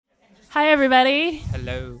Hi, everybody.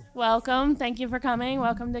 Hello. Welcome. Thank you for coming.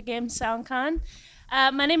 Welcome to Game SoundCon.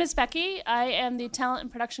 My name is Becky. I am the talent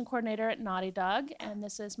and production coordinator at Naughty Dog, and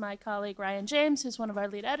this is my colleague Ryan James, who's one of our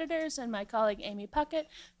lead editors, and my colleague Amy Puckett,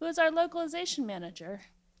 who is our localization manager.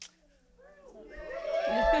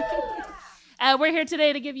 We're here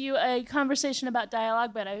today to give you a conversation about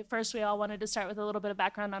dialogue, but first we all wanted to start with a little bit of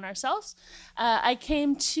background on ourselves. I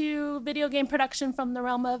came to video game production from the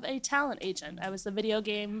realm of a talent agent. I was the video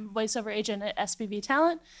game voiceover agent at SPV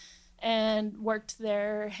Talent and worked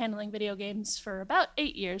there handling video games for about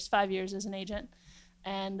 8 years, 5 years as an agent,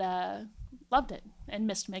 and loved it and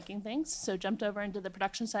missed making things, so jumped over into the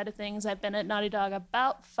production side of things. I've been at Naughty Dog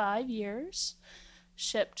about 5 years,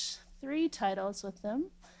 shipped 3 titles with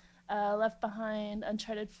them. Left Behind,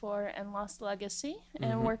 Uncharted 4, and Lost Legacy,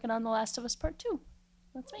 and working on The Last of Us Part 2.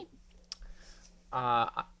 That's me.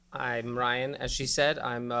 I'm Ryan. As she said,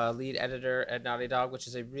 I'm a lead editor at Naughty Dog, which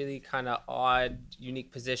is a really kind of odd,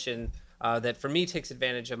 unique position that for me takes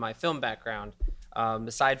advantage of my film background.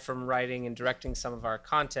 Aside from writing and directing some of our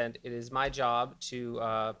content, it is my job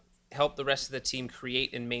to help the rest of the team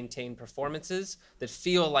create and maintain performances that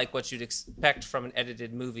feel like what you'd expect from an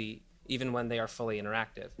edited movie, even when they are fully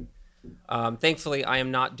interactive. Thankfully, I am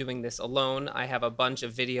not doing this alone. I have a bunch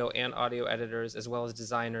of video and audio editors as well as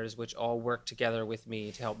designers, which all work together with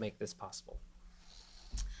me to help make this possible.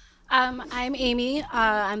 I'm Amy.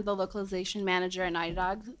 I'm the localization manager at Naughty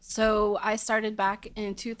Dog. So I started back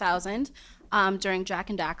in 2000 during Jak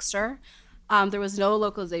and Daxter. There was no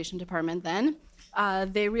localization department then.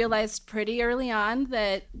 They realized pretty early on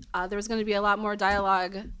that there was going to be a lot more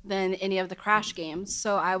dialogue than any of the Crash games.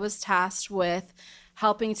 So I was tasked with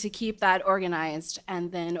helping to keep that organized,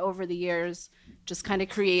 and then over the years just kind of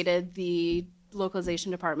created the localization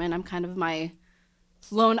department. I'm kind of my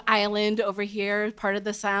lone island over here, part of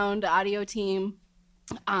the sound audio team,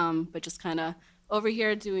 but just kind of over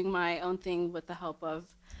here doing my own thing with the help of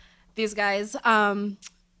these guys.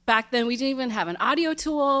 Back then we didn't even have an audio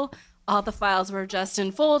tool. All the files were just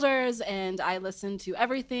in folders, and I listened to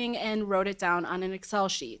everything and wrote it down on an Excel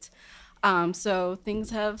sheet. So things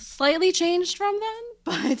have slightly changed from then,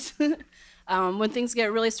 but when things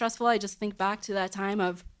get really stressful, I just think back to that time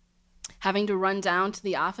of having to run down to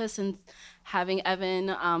the office and having Evan,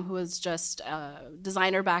 who was just a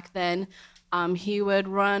designer back then, he would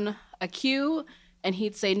run a queue and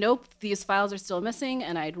he'd say, nope, these files are still missing,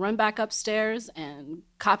 and I'd run back upstairs and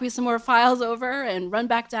copy some more files over and run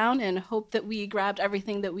back down and hope that we grabbed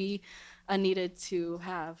everything that we needed to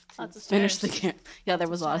have to finish the game. Yeah, there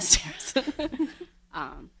was a lot of stairs.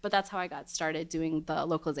 But that's how I got started doing the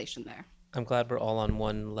localization there. I'm glad we're all on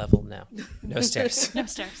one level now. No stairs. No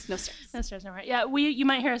stairs. No stairs. No stairs, no right. Yeah, you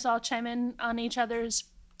might hear us all chime in on each other's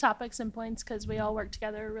topics and points because we all work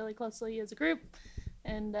together really closely as a group,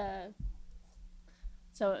 and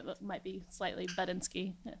so it might be slightly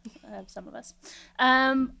Budinsky of some of us.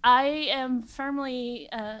 I am firmly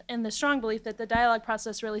in the strong belief that the dialogue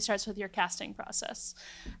process really starts with your casting process.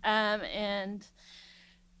 And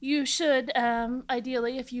you should,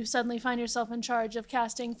 ideally, if you suddenly find yourself in charge of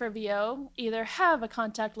casting for VO, either have a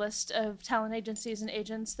contact list of talent agencies and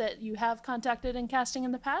agents that you have contacted in casting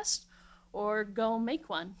in the past, or go make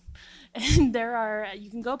one. And you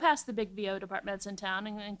can go past the big VO departments in town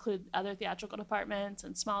and include other theatrical departments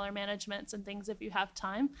and smaller managements and things if you have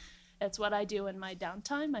time. It's what I do in my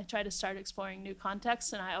downtime. I try to start exploring new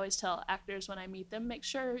contexts, and I always tell actors when I meet them, make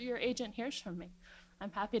sure your agent hears from me.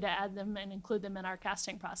 I'm happy to add them and include them in our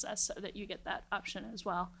casting process so that you get that option as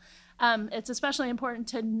well. It's especially important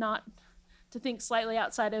to think slightly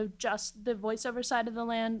outside of just the voiceover side of the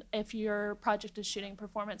land if your project is shooting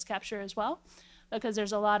performance capture as well, because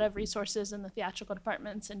there's a lot of resources in the theatrical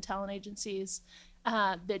departments and talent agencies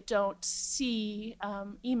that don't see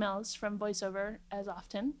emails from voiceover as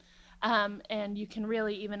often. And you can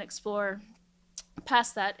really even explore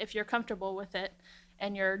past that if you're comfortable with it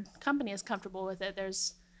and your company is comfortable with it.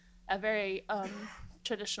 There's a very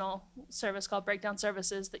traditional service called Breakdown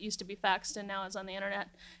Services that used to be faxed and now is on the internet,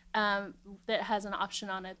 that has an option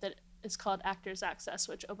on it that is called Actors Access,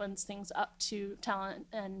 which opens things up to talent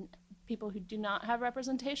and people who do not have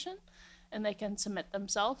representation, and they can submit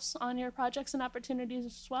themselves on your projects and opportunities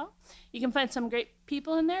as well. You can find some great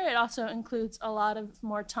people in there. It also includes a lot of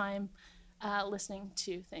more time listening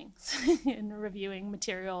to things and reviewing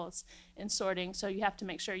materials and sorting, so you have to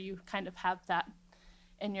make sure you kind of have that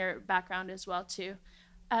in your background as well too.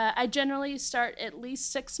 I generally start at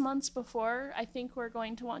least 6 months before I think we're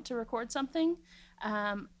going to want to record something.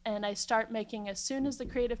 And I start making, as soon as the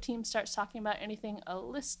creative team starts talking about anything, a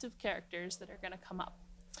list of characters that are going to come up.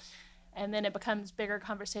 And then it becomes bigger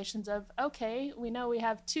conversations of, okay, we know we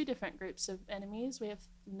have 2 different groups of enemies. We have,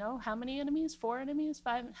 how many enemies? 4 enemies?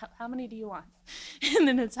 5? How many do you want? And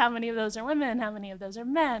then it's how many of those are women? How many of those are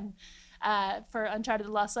men? For Uncharted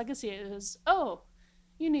The Lost Legacy, it was, oh,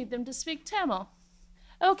 you need them to speak Tamil.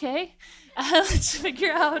 Okay, let's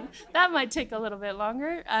figure out, that might take a little bit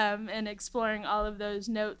longer, and exploring all of those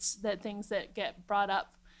notes, that things that get brought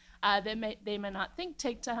up that they may not think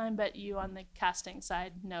take time, but you on the casting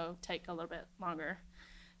side know take a little bit longer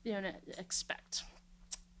than you expect.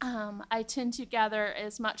 I tend to gather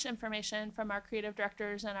as much information from our creative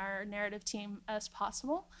directors and our narrative team as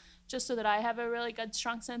possible, just so that I have a really good,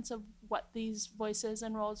 strong sense of what these voices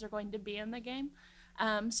and roles are going to be in the game.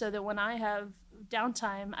 So that when I have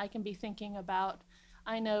downtime, I can be thinking about,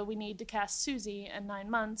 I know we need to cast Susie in 9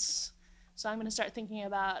 months, so I'm going to start thinking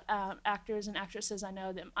about actors and actresses I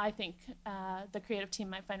know that I think the creative team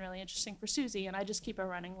might find really interesting for Susie, and I just keep a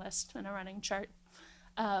running list and a running chart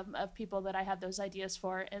of people that I have those ideas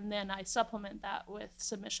for, and then I supplement that with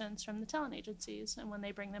submissions from the talent agencies, and when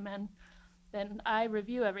they bring them in, then I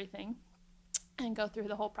review everything and go through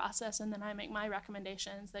the whole process, and then I make my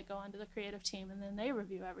recommendations that go onto the creative team, and then they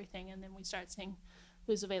review everything, and then we start seeing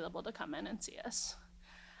who's available to come in and see us.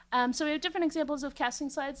 So we have different examples of casting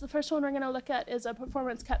slides. The first one we're going to look at is a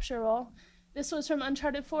performance capture role. This was from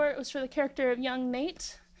Uncharted 4. It was for the character of young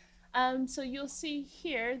Nate. So you'll see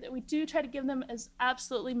here that we do try to give them as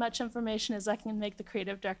absolutely much information as I can make the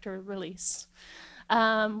creative director release.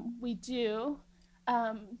 We do.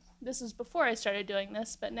 This is before I started doing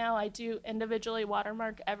this, but now I do individually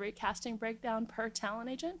watermark every casting breakdown per talent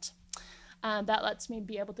agent. That lets me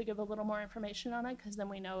be able to give a little more information on it, because then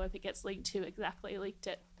we know if it gets leaked, who exactly leaked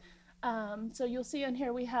it. So you'll see in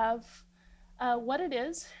here we have what it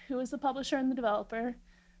is, who is the publisher and the developer,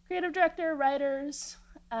 creative director, writers,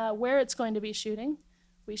 where it's going to be shooting.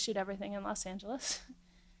 We shoot everything in Los Angeles.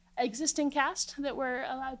 Existing cast that we're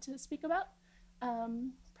allowed to speak about.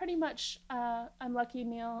 Pretty much, I'm lucky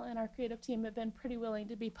Neil and our creative team have been pretty willing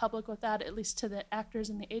to be public with that, at least to the actors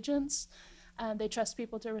and the agents. They trust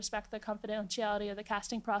people to respect the confidentiality of the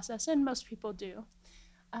casting process, and most people do.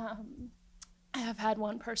 I have had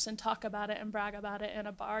one person talk about it and brag about it in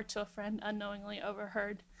a bar to a friend, unknowingly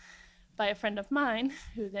overheard by a friend of mine,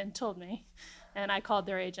 who then told me, and I called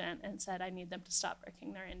their agent and said I need them to stop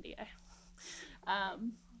breaking their NDA.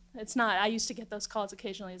 It's not, I used to get those calls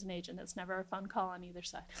occasionally as an agent. It's never a fun call on either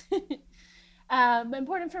side.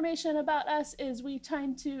 Important information about us is we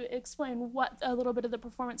tend to explain what a little bit of the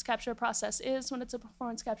performance capture process is when it's a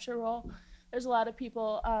performance capture role. There's a lot of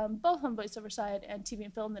people, both on voiceover side and TV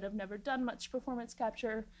and film, that have never done much performance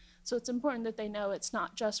capture. So it's important that they know it's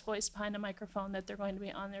not just voice behind a microphone, that they're going to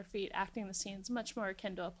be on their feet acting the scenes, much more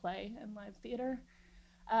akin to a play in live theater.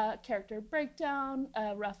 Character breakdown,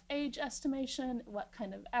 rough age estimation, what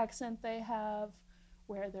kind of accent they have,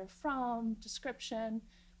 where they're from, description.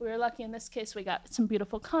 We were lucky in this case, we got some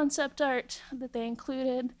beautiful concept art that they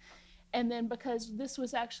included. And then because this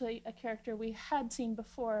was actually a character we had seen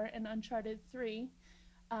before in Uncharted 3,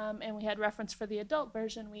 and we had reference for the adult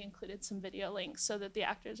version, we included some video links so that the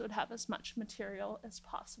actors would have as much material as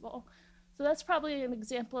possible. So that's probably an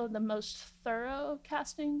example of the most thorough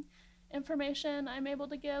casting information I'm able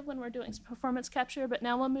to give when we're doing performance capture, but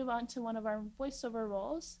now we'll move on to one of our voiceover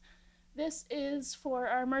roles. This is for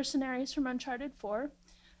our mercenaries from Uncharted 4.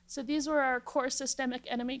 So these were our core systemic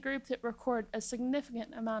enemy group that record a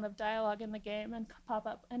significant amount of dialogue in the game and pop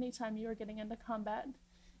up anytime you were getting into combat,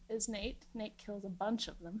 is Nate. Nate kills a bunch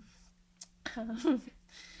of them.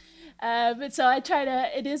 But so I try to,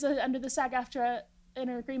 it is under the SAG-AFTRA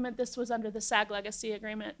inter agreement. This was under the SAG Legacy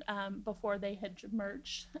agreement before they had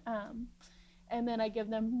merged. And then I give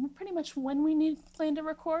them pretty much when we plan to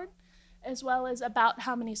record, as well as about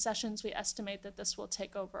how many sessions we estimate that this will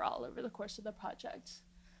take overall over the course of the project.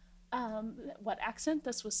 What accent,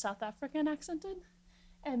 this was South African accented,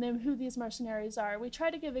 and then who these mercenaries are. We try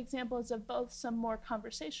to give examples of both some more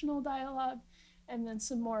conversational dialogue and then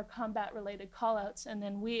some more combat-related callouts, and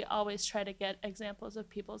then we always try to get examples of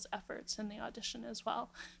people's efforts in the audition as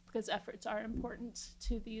well, because efforts are important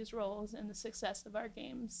to these roles and the success of our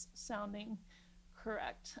games sounding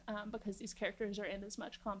correct, because these characters are in as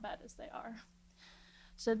much combat as they are.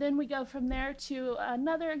 So then we go from there to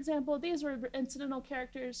another example. These were incidental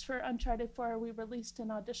characters for Uncharted 4. We released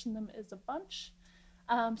and auditioned them as a bunch.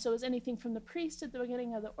 So it was anything from the priest at the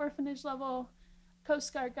beginning of the orphanage level,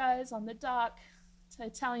 Coast Guard guys on the dock, to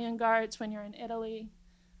Italian guards when you're in Italy,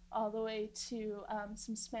 all the way to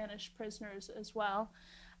some Spanish prisoners as well.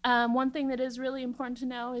 One thing that is really important to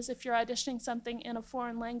know is if you're auditioning something in a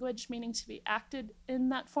foreign language, meaning to be acted in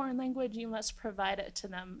that foreign language, you must provide it to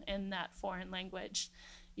them in that foreign language.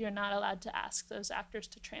 You're not allowed to ask those actors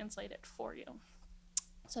to translate it for you.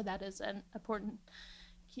 So that is an important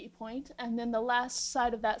key point. And then the last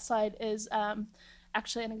side of that slide is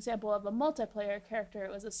actually an example of a multiplayer character.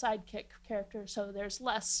 It was a sidekick character, so there's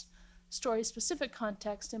less story-specific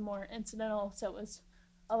context and more incidental, so it was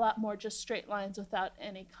a lot more just straight lines without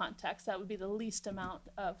any context. That would be the least amount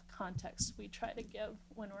of context we try to give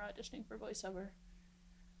when we're auditioning for voiceover.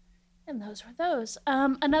 And those were those.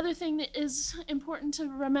 Another thing that is important to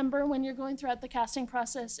remember when you're going throughout the casting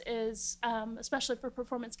process is, especially for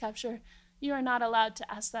performance capture, you are not allowed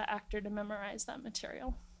to ask that actor to memorize that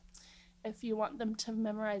material. If you want them to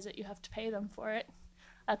memorize it, you have to pay them for it.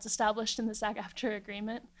 That's established in the SAG-AFTRA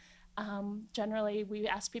agreement. Generally, we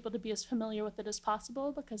ask people to be as familiar with it as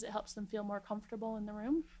possible because it helps them feel more comfortable in the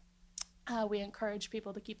room. We encourage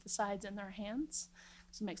people to keep the sides in their hands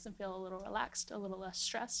because it makes them feel a little relaxed, a little less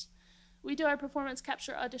stressed. We do our performance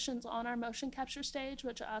capture auditions on our motion capture stage,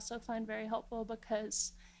 which I also find very helpful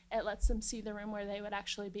because it lets them see the room where they would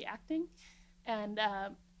actually be acting. And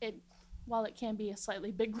while it can be a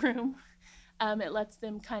slightly big room, it lets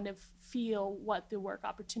them kind of feel what the work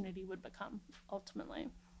opportunity would become ultimately.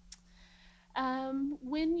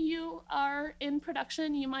 When you are in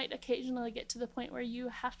production, you might occasionally get to the point where you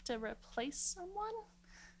have to replace someone.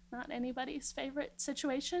 Not anybody's favorite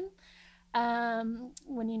situation.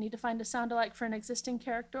 When you need to find a sound-alike for an existing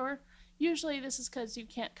character. Usually this is because you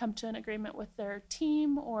can't come to an agreement with their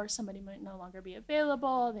team, or somebody might no longer be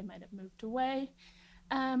available, they might have moved away.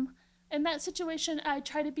 In that situation, I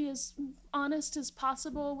try to be as honest as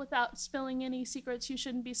possible without spilling any secrets you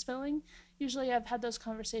shouldn't be spilling. Usually I've had those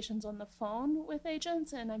conversations on the phone with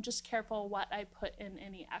agents, and I'm just careful what I put in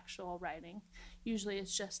any actual writing. Usually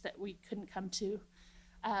it's just that we couldn't come to,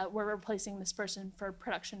 we're replacing this person for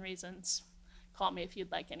production reasons. Call me if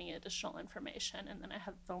you'd like any additional information, and then I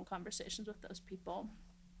have phone conversations with those people.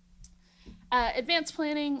 Advanced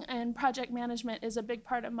planning and project management is a big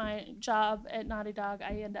part of my job at Naughty Dog.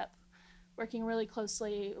 I end up working really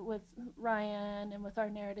closely with Ryan and with our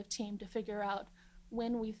narrative team to figure out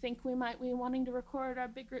when we think we might be wanting to record our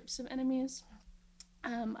big groups of enemies.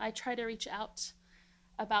 I try to reach out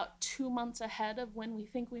about 2 months ahead of when we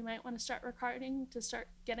think we might want to start recording to start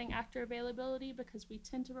getting actor availability, because we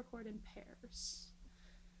tend to record in pairs,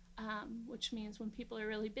 which means when people are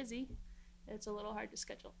really busy, it's a little hard to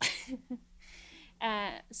schedule.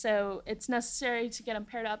 So it's necessary to get them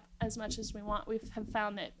paired up as much as we want. We have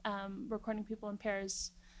found that recording people in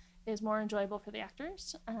pairs is more enjoyable for the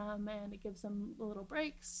actors, and it gives them little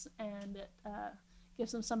breaks, and it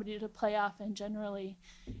gives them somebody to play off, and generally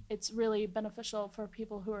it's really beneficial for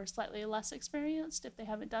people who are slightly less experienced if they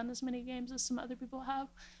haven't done as many games as some other people have,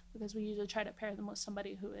 because we usually try to pair them with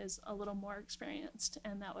somebody who is a little more experienced,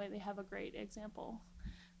 and that way they have a great example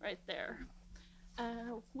right there.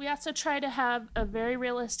 We also try to have a very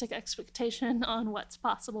realistic expectation on what's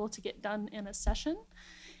possible to get done in a session,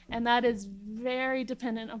 and that is very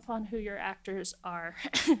dependent upon who your actors are.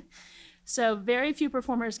 So very few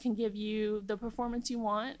performers can give you the performance you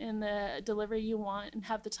want and the delivery you want and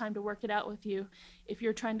have the time to work it out with you if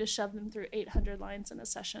you're trying to shove them through 800 lines in a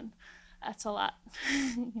session. That's a lot.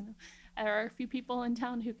 There are a few people in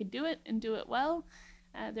town who can do it and do it well.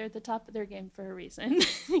 They're at the top of their game for a reason.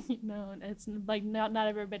 It's like not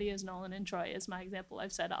everybody is Nolan and Troy, is my example.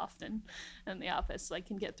 I've said often in the office,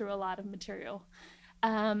 can get through a lot of material.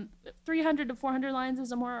 300 to 400 lines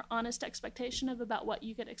is a more honest expectation of about what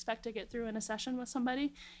you could expect to get through in a session with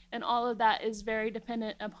somebody, and all of that is very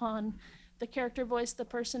dependent upon the character voice the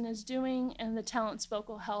person is doing and the talent's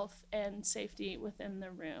vocal health and safety within the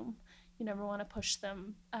room. You never want to push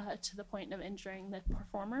them to the point of injuring the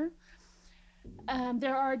performer.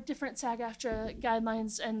 There are different SAG-AFTRA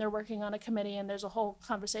guidelines, and they're working on a committee, and there's a whole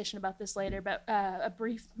conversation about this later, but a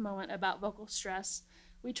brief moment about vocal stress.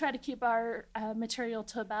 We try to keep our material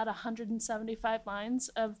to about 175 lines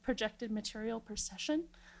of projected material per session.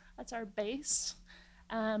 That's our base.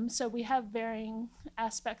 So we have varying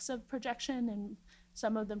aspects of projection, and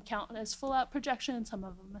some of them count as full-out projection, some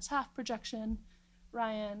of them as half projection.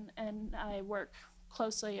 Ryan and I work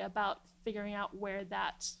closely about figuring out where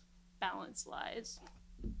that balance lies.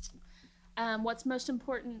 What's most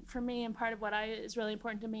important for me, and part of what is really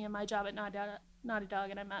important to me in my job at Naughty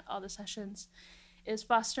Dog, and I'm at all the sessions, is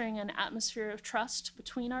fostering an atmosphere of trust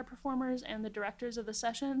between our performers and the directors of the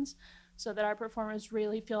sessions, so that our performers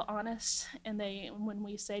really feel honest, and when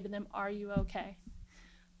we say to them, "Are you okay?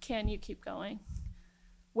 Can you keep going?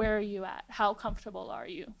 where are you at? How comfortable are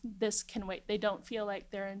you? This can wait. They don't feel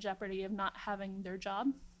like they're in jeopardy of not having their job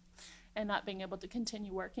and not being able to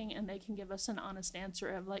continue working, and they can give us an honest answer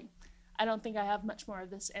of like, I don't think I have much more of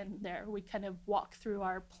this in there. We kind of walk through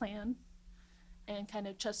our plan and kind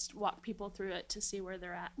of just walk people through it to see where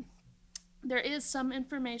they're at. There is some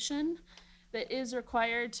information that is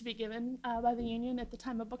required to be given by the union at the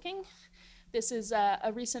time of booking. This is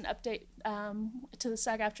a recent update to the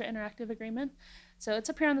SAG-AFTRA interactive agreement. So it's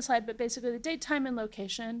up here on the slide, but basically the date, time, and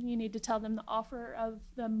location. You need to tell them the offer of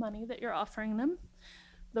the money that you're offering them,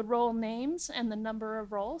 the role names, and the number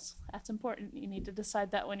of roles. That's important. You need to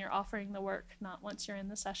decide that when you're offering the work, not once you're in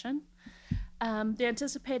the session. The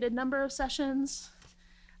anticipated number of sessions.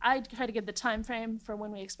 I try to give the time frame for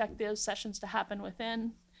when we expect those sessions to happen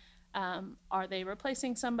within. Are they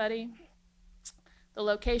replacing somebody? The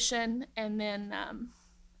location, and then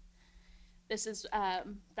this is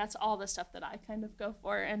that's all the stuff that I kind of go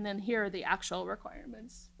for, and then here are the actual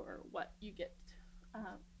requirements for what you get.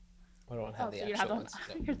 I don't have the actual ones.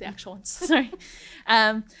 Here's the actual ones. Sorry.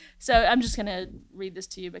 So I'm just going to read this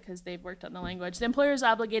to you because they've worked on the language. The employer is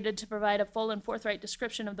obligated to provide a full and forthright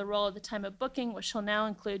description of the role at the time of booking, which shall now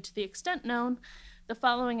include, to the extent known, the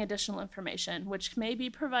following additional information, which may be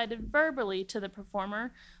provided verbally to the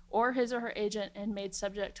performer or his or her agent and made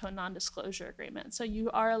subject to a non-disclosure agreement. So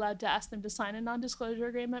you are allowed to ask them to sign a non-disclosure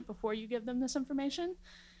agreement before you give them this information.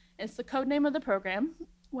 It's the code name of the program,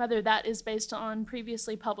 whether that is based on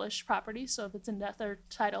previously published property, so if it's another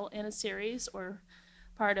title in a series or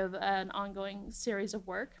part of an ongoing series of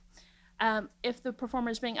work. If the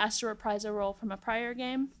performer is being asked to reprise a role from a prior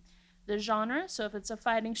game, the genre, so if it's a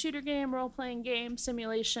fighting shooter game, role-playing game,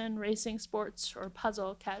 simulation, racing, sports, or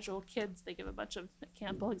puzzle, casual, kids, they give a bunch of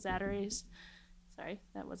example categories. Sorry,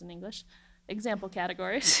 that wasn't English. Example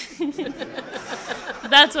categories.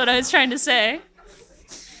 That's what I was trying to say.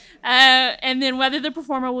 And then whether the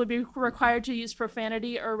performer will be required to use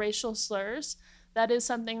profanity or racial slurs. That is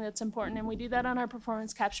something that's important, and we do that on our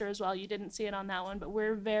performance capture as well. You didn't see it on that one, but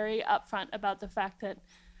we're very upfront about the fact that,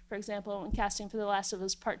 for example, when casting for The Last of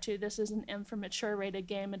Us Part 2, this is an M for mature rated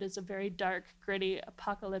game. It is a very dark, gritty,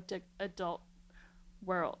 apocalyptic adult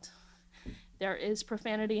world. There is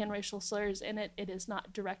profanity and racial slurs in it. It is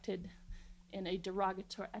not directed in a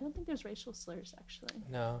derogatory. I don't think there's racial slurs, actually.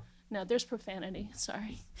 No. No, there's profanity.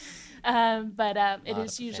 Sorry, but it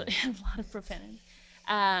is usually a lot of profanity.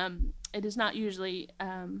 It is not usually.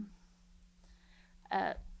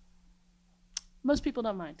 Most people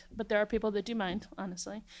don't mind, but there are people that do mind,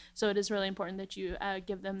 honestly. So it is really important that you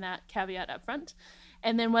give them that caveat up front.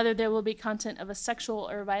 And then whether there will be content of a sexual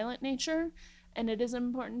or violent nature. And it is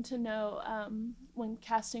important to know when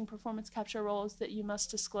casting performance capture roles that you must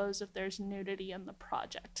disclose if there's nudity in the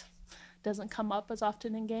project. Doesn't come up as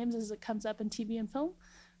often in games as it comes up in TV and film,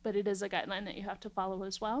 but it is a guideline that you have to follow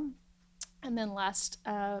as well. And then last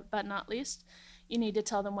but not least, you need to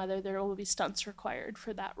tell them whether there will be stunts required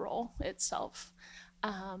for that role itself,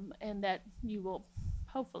 and that you will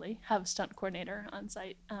hopefully have a stunt coordinator on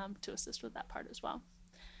site to assist with that part as well.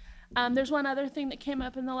 There's one other thing that came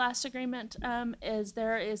up in the last agreement is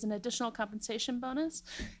there is an additional compensation bonus,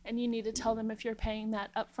 and you need to tell them if you're paying that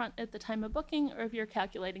upfront at the time of booking or if you're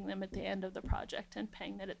calculating them at the end of the project and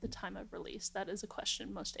paying that at the time of release. That is a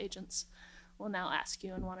question most agents will now ask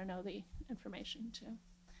you and want to know the information too.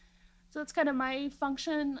 So that's kind of my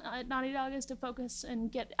function at Naughty Dog, is to focus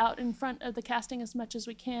and get out in front of the casting as much as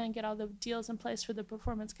we can, get all the deals in place for the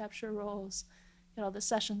performance capture roles, get all the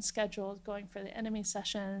session schedules going for the enemy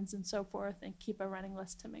sessions and so forth, and keep a running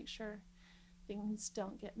list to make sure things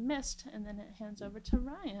don't get missed. And then it hands over to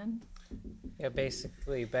Ryan. Yeah,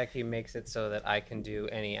 basically Becky makes it so that I can do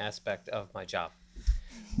any aspect of my job.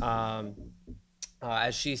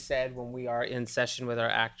 As she said, when we are in session with our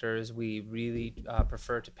actors, we really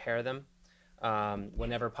prefer to pair them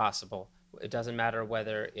whenever possible. It doesn't matter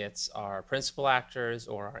whether it's our principal actors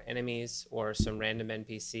or our enemies or some random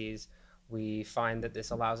NPCs. We find that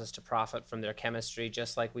this allows us to profit from their chemistry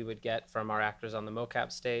just like we would get from our actors on the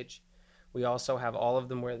mocap stage. We also have all of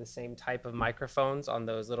them wear the same type of microphones on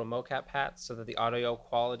those little mocap hats so that the audio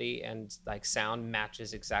quality and like sound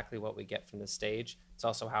matches exactly what we get from the stage. It's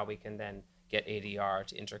also how we can then get ADR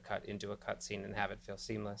to intercut into a cutscene and have it feel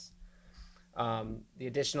seamless. The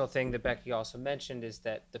additional thing that Becky also mentioned is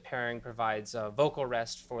that the pairing provides a vocal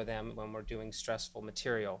rest for them when we're doing stressful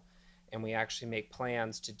material, and we actually make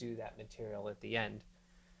plans to do that material at the end.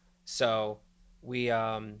 So we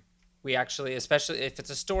actually, especially if it's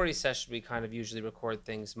a story session, we kind of usually record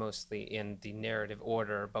things mostly in the narrative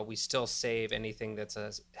order, but we still save anything that's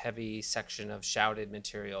a heavy section of shouted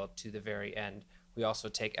material to the very end. We also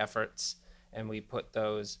take efforts and we put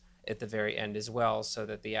those at the very end as well, so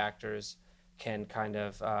that the actors can kind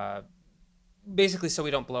of basically so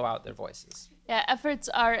we don't blow out their voices. Yeah, efforts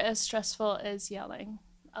are as stressful as yelling.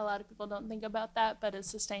 A lot of people don't think about that, but a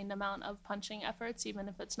sustained amount of punching efforts, even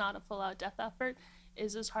if it's not a full-out death effort,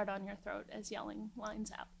 is as hard on your throat as yelling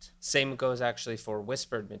lines out. Same goes actually for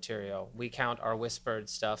whispered material. We count our whispered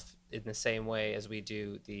stuff in the same way as we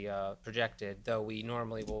do the projected, though we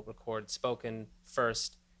normally will record spoken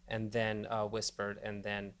first and then whispered and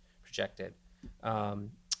then projected.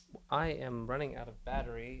 I am running out of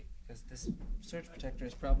battery because this surge protector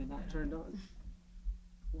is probably not turned on.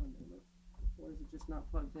 Or is it just not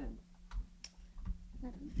plugged in?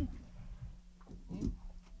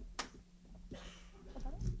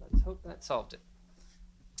 Let's hope that solved it.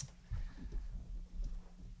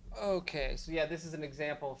 Okay, so yeah, this is an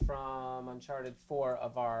example from Uncharted 4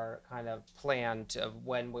 of our kind of plan of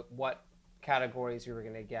what categories we were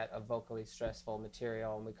going to get of vocally stressful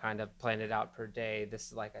material, and we kind of planned it out per day. This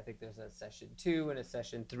is like, I think there's a session 2 and a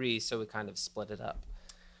session 3, so we kind of split it up.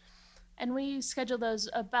 And we schedule those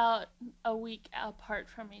about a week apart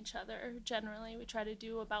from each other. Generally, we try to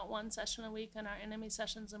do about one session a week in our enemy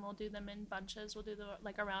sessions, and we'll do them in bunches. We'll do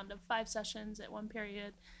a round of 5 sessions at one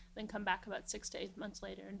period, then come back about 6 to 8 months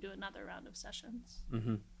later and do another round of sessions.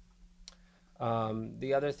 Mm-hmm.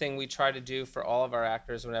 The other thing we try to do for all of our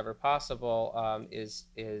actors whenever possible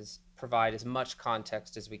is provide as much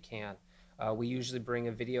context as we can. We usually bring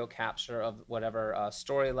a video capture of whatever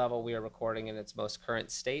story level we are recording in its most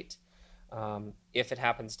current state. If it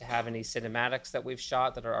happens to have any cinematics that we've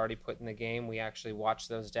shot that are already put in the game, we actually watch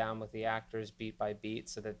those down with the actors beat by beat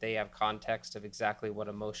so that they have context of exactly what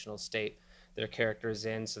emotional state their character is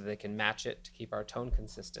in, so they can match it to keep our tone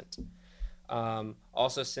consistent.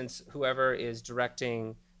 Also, since whoever is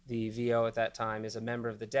directing the VO at that time is a member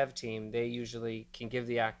of the dev team, they usually can give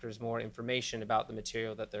the actors more information about the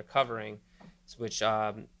material that they're covering, which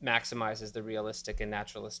maximizes the realistic and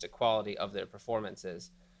naturalistic quality of their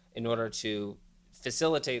performances. In order to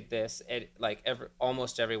facilitate this,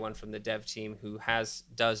 almost everyone from the dev team who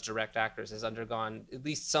does direct actors has undergone at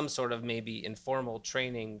least some sort of maybe informal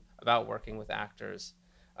training about working with actors,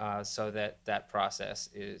 so that process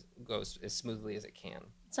goes as smoothly as it can.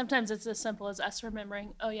 Sometimes it's as simple as us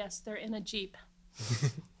remembering, oh yes, they're in a Jeep.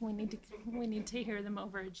 we need to hear them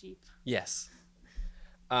over a Jeep. Yes.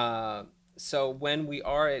 So when we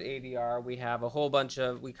are at ADR, we have a whole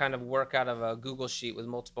we kind of work out of a Google sheet with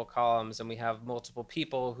multiple columns, and we have multiple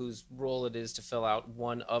people whose role it is to fill out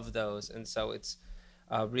one of those. And so it's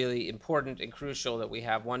really important and crucial that we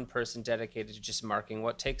have one person dedicated to just marking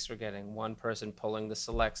what takes we're getting, one person pulling the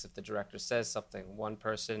selects if the director says something, one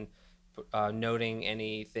person noting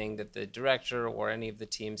anything that the director or any of the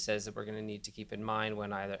team says that we're going to need to keep in mind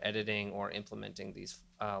when either editing or implementing these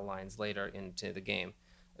lines later into the game.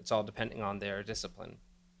 It's all depending on their discipline.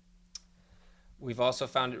 We've also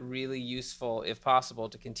found it really useful, if possible,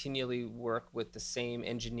 to continually work with the same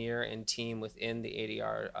engineer and team within the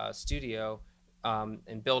ADR studio,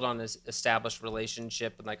 and build on this established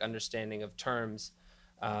relationship and understanding of terms,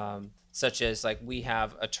 such as we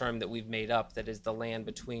have a term that we've made up that is the land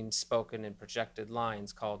between spoken and projected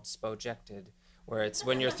lines called spojected, where it's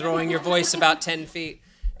when you're throwing your voice about 10 feet.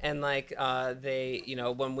 And they,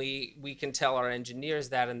 when we can tell our engineers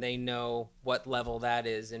that, and they know what level that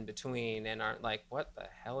is in between, and aren't like, what the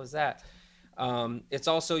hell is that? It's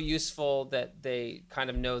also useful that they kind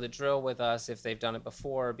of know the drill with us if they've done it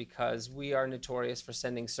before, because we are notorious for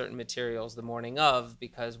sending certain materials the morning of,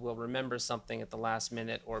 because we'll remember something at the last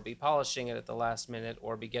minute, or be polishing it at the last minute,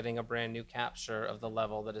 or be getting a brand new capture of the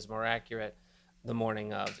level that is more accurate the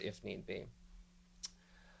morning of, if need be.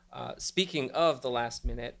 Speaking of the last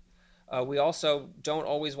minute, we also don't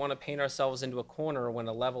always want to paint ourselves into a corner when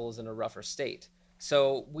a level is in a rougher state.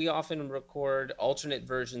 So we often record alternate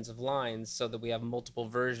versions of lines so that we have multiple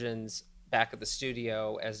versions back at the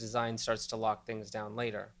studio as design starts to lock things down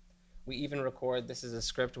later. We even record, this is a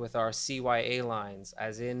script with our CYA lines,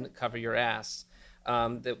 as in cover your ass,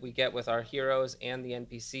 that we get with our heroes and the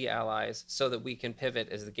NPC allies so that we can pivot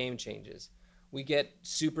as the game changes. We get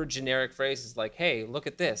super generic phrases like, hey, look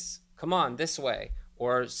at this, come on, this way,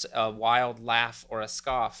 or a wild laugh or a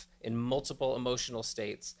scoff in multiple emotional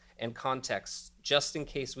states and contexts, just in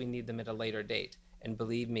case we need them at a later date. And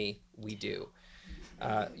believe me, we do.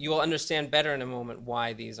 You will understand better in a moment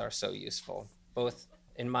why these are so useful, both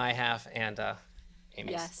in my half and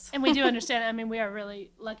Amy's. Yes. And we do understand. I mean, we are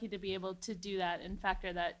really lucky to be able to do that and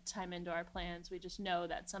factor that time into our plans. We just know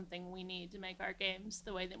that's something we need to make our games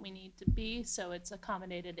the way that we need to be. So it's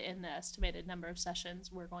accommodated in the estimated number of sessions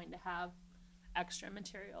we're going to have extra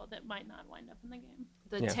material that might not wind up in the game.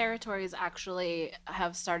 The Yeah. territories actually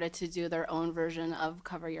have started to do their own version of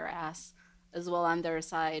Cover Your Ass as well on their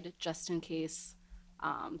side, just in case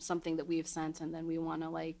something that we've sent and then we want to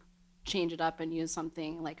like change it up and use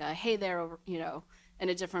something like a hey there, you know, in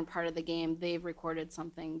a different part of the game. They've recorded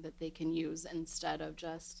something that they can use instead of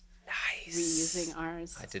just Nice. reusing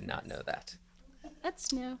ours. I did not know that.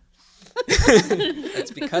 That's new.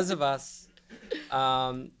 That's because of us.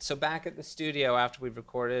 So back at the studio after we've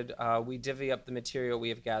recorded, we divvy up the material we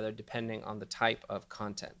have gathered depending on the type of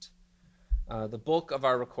content. The bulk of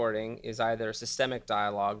our recording is either systemic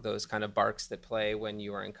dialogue, those kind of barks that play when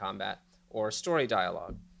you are in combat, or story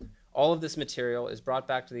dialogue. All of this material is brought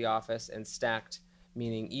back to the office and stacked,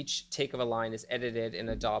 meaning each take of a line is edited in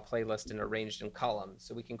a DAW playlist and arranged in columns,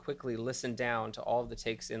 so we can quickly listen down to all of the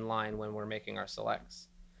takes in line when we're making our selects.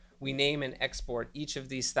 We name and export each of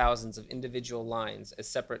these thousands of individual lines as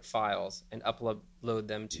separate files and upload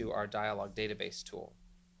them to our dialogue database tool.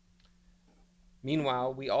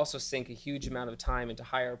 Meanwhile, we also sink a huge amount of time into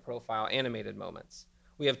higher profile animated moments.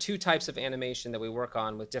 We have two types of animation that we work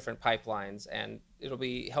on with different pipelines, and it'll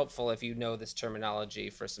be helpful if you know this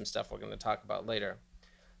terminology for some stuff we're going to talk about later.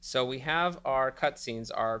 So we have our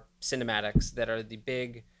cutscenes, our cinematics, that are the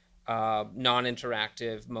big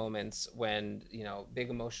non-interactive moments when, you know, big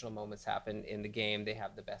emotional moments happen in the game. They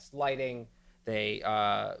have the best lighting.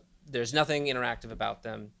 There's nothing interactive about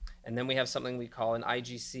them. And then we have something we call an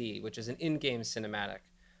IGC, which is an in-game cinematic,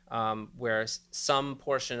 where some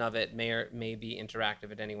portion of it may be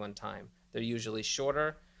interactive at any one time. They're usually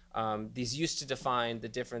shorter. These used to define the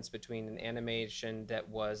difference between an animation that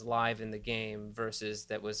was live in the game versus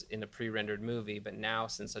that was in a pre-rendered movie. But now,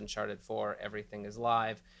 since Uncharted 4, everything is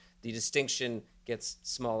live. The distinction gets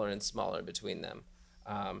smaller and smaller between them.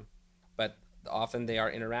 But often they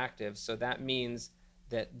are interactive, so that means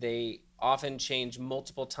that they often change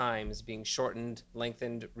multiple times, being shortened,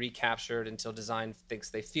 lengthened, recaptured until design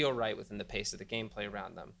thinks they feel right within the pace of the gameplay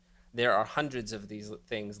around them. There are hundreds of these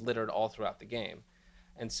things littered all throughout the game.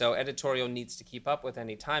 And so editorial needs to keep up with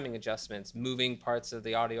any timing adjustments, moving parts of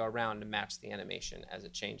the audio around to match the animation as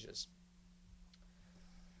it changes.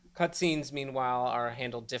 Cutscenes, meanwhile, are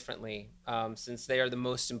handled differently. Since they are the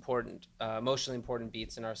most important, emotionally important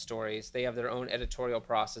beats in our stories, they have their own editorial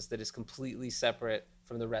process that is completely separate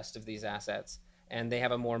from the rest of these assets, and they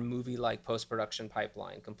have a more movie-like post-production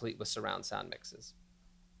pipeline, complete with surround sound mixes.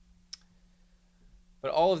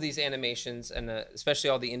 But all of these animations, and especially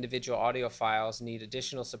all the individual audio files, need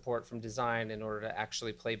additional support from design in order to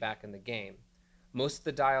actually play back in the game. Most of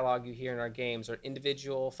the dialogue you hear in our games are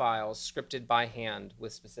individual files scripted by hand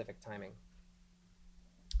with specific timing.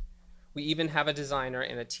 We even have a designer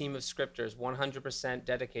and a team of scripters 100%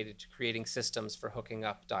 dedicated to creating systems for hooking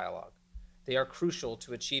up dialogue. They are crucial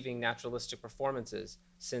to achieving naturalistic performances,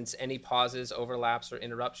 since any pauses, overlaps, or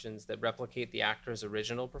interruptions that replicate the actor's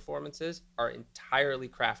original performances are entirely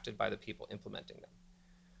crafted by the people implementing them.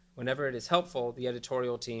 Whenever it is helpful, the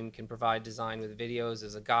editorial team can provide design with videos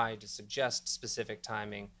as a guide to suggest specific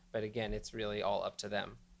timing, but again, it's really all up to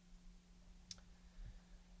them.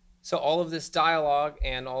 So all of this dialogue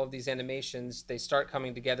and all of these animations, they start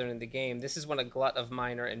coming together in the game. This is when a glut of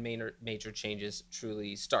minor and major changes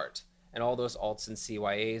truly start, and all those alts and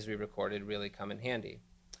CYAs we recorded really come in handy.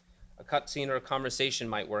 A cutscene or a conversation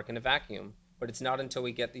might work in a vacuum, but it's not until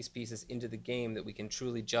we get these pieces into the game that we can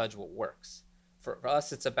truly judge what works. For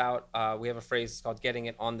us, it's about, we have a phrase called getting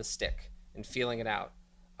it on the stick and feeling it out,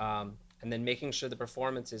 and then making sure the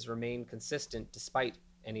performances remain consistent despite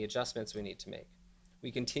any adjustments we need to make.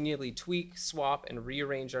 We continually tweak, swap, and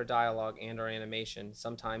rearrange our dialogue and our animation,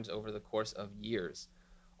 sometimes over the course of years,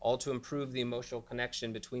 all to improve the emotional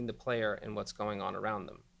connection between the player and what's going on around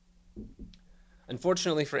them.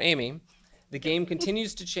 Unfortunately for Amy, the game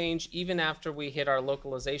continues to change even after we hit our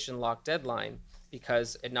localization lock deadline,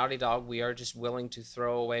 because at Naughty Dog, we are just willing to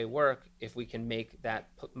throw away work if we can make that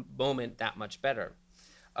moment that much better.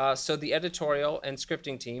 So the editorial and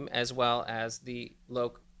scripting team, as well as the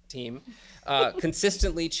loc team,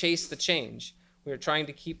 consistently chase the change. We are trying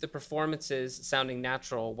to keep the performances sounding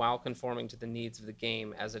natural while conforming to the needs of the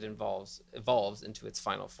game as it evolves into its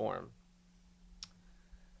final form.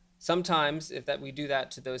 Sometimes, we do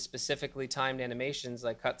that to those specifically timed animations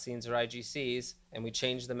like cutscenes or IGCs, and we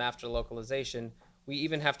change them after localization, we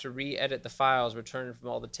even have to re-edit the files returned from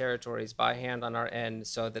all the territories by hand on our end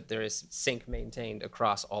so that there is sync maintained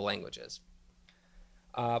across all languages.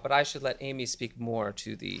 But I should let Amy speak more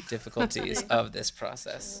to the difficulties of this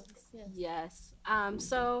process. Yes.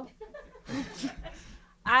 So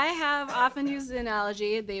I have often used the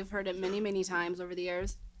analogy, they've heard it many, many times over the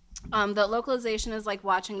years, The localization is like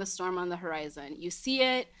watching the storm on the horizon. You see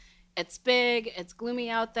it, it's big, it's gloomy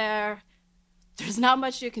out there. There's not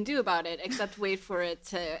much you can do about it except wait for it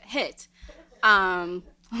to hit.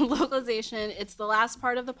 Localization, it's the last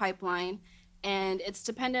part of the pipeline, and it's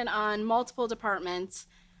dependent on multiple departments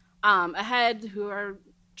ahead who are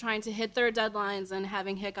trying to hit their deadlines and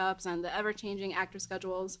having hiccups and the ever-changing actor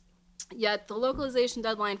schedules. Yet the localization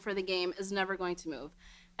deadline for the game is never going to move,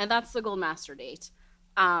 and that's the Gold Master date.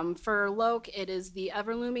 For Loc, it is the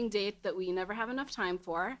ever-looming date that we never have enough time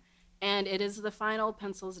for, and it is the final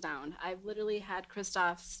pencils down. I've literally had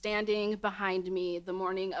Christoph standing behind me the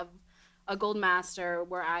morning of a Gold Master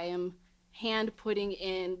where I am hand putting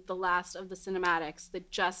in the last of the cinematics that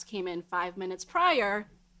just came in 5 minutes prior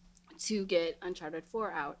to get Uncharted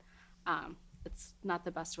 4 out. It's not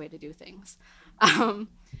the best way to do things.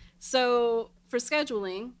 So for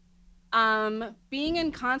scheduling, being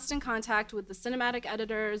in constant contact with the cinematic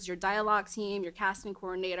editors, your dialogue team, your casting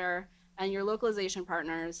coordinator, and your localization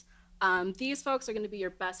partners, these folks are going to be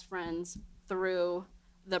your best friends through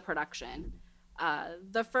the production.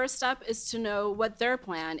 The first step is to know what their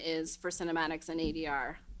plan is for cinematics and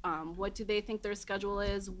ADR. What do they think their schedule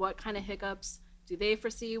is? What kind of hiccups do they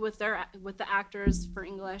foresee with the actors for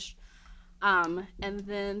English? And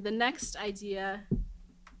then the next idea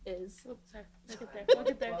is... Oops, sorry. We'll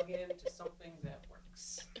get there. Plug into something that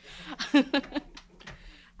works.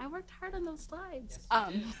 I worked hard on those slides. The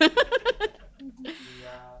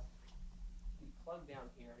plug down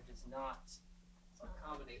here does not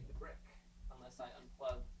accommodate the brick unless I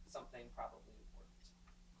unplug something probably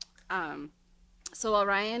important. So while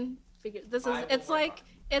Ryan figured it's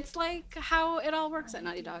like how it all works at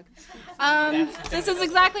Naughty Dog. This is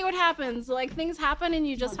exactly what happens. Like, things happen and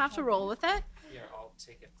you just have to roll with it. Here, I'll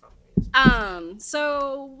take it from you.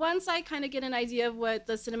 So once I kind of get an idea of what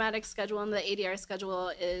the cinematic schedule and the ADR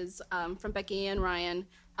schedule is from Becky and Ryan,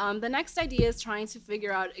 the next idea is trying to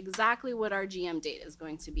figure out exactly what our GM date is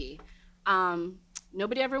going to be.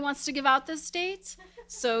 Nobody ever wants to give out this date,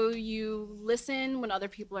 so you listen when other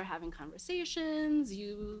people are having conversations,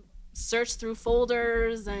 you search through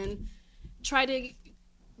folders and try to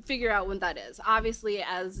figure out when that is. Obviously,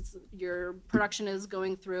 as your production is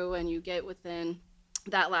going through and you get within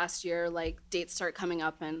that last year, like, dates start coming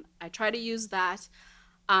up, and I try to use that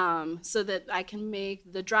so that I can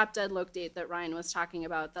make the drop dead Loc date that Ryan was talking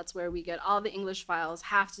about. That's where we get all the English files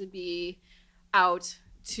have to be out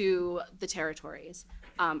to the territories.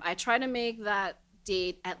 I try to make that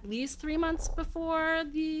date at least 3 months before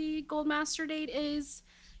the Gold Master date is.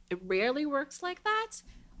 It rarely works like that.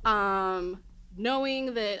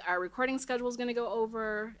 Knowing that our recording schedule is going to go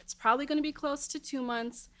over, it's probably going to be close to 2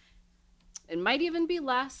 months. It might even be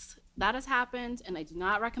less. That has happened, and I do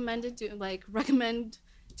not recommend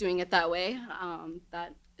doing it that way.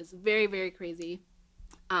 That is very, very crazy.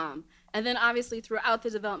 And then obviously throughout the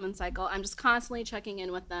development cycle, I'm just constantly checking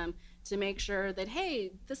in with them to make sure that,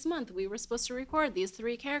 hey, this month we were supposed to record these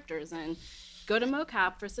 3 characters and go to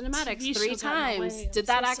mocap for cinematics TV 3 show got in the times. way. I'm Did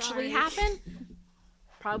that so actually sorry. happen?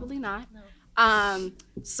 Probably not. No.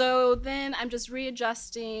 So then I'm just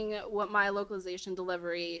readjusting what my localization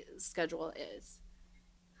delivery schedule is.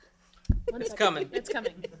 One It's second. coming. It's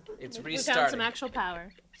coming. It's We found restarting. some actual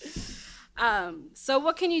power. So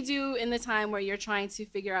what can you do in the time where you're trying to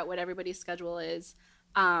figure out what everybody's schedule is?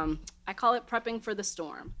 I call it prepping for the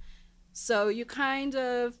storm. So you kind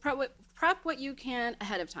of prep what you can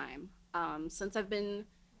ahead of time. Since I've been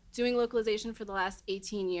doing localization for the last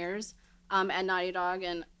 18 years at Naughty Dog,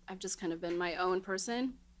 and I've just kind of been my own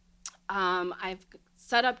person, I've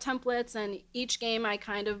set up templates, and each game I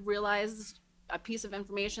kind of realized a piece of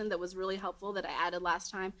information that was really helpful that I added last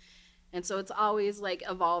time. And so it's always like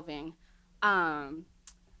evolving.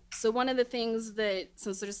 So one of the things that,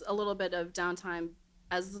 since there's a little bit of downtime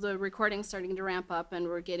as the recording's starting to ramp up and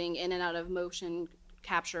we're getting in and out of motion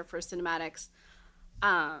capture for cinematics,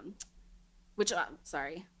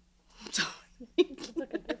 sorry. It's okay.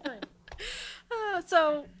 You're fine.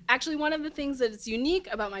 So actually one of the things that is unique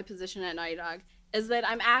about my position at Naughty Dog is that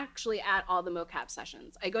I'm actually at all the mocap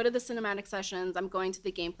sessions. I go to the cinematic sessions, I'm going to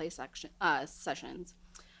the gameplay sessions.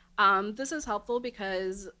 This is helpful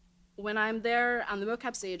because when I'm there on the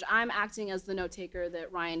mocap stage, I'm acting as the note taker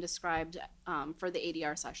that Ryan described for the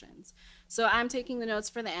ADR sessions. So I'm taking the notes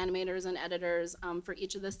for the animators and editors for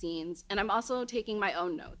each of the scenes, and I'm also taking my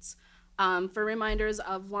own notes for reminders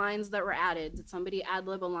of lines that were added. Did somebody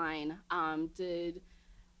ad-lib a line?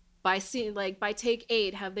 By take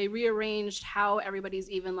 8, have they rearranged how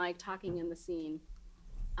everybody's even like talking in the scene?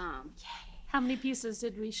 Yay. How many pieces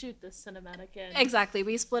did we shoot this cinematic in? Exactly.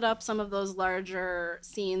 We split up some of those larger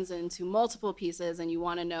scenes into multiple pieces, and you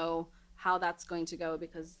want to know how that's going to go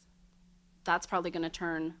because that's probably going to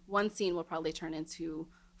turn, one scene will probably turn into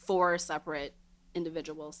 4 separate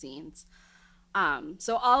individual scenes.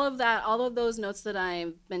 So all of those notes that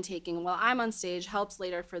I've been taking while I'm on stage helps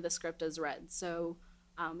later for the script as read. So,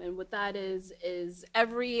 and what that is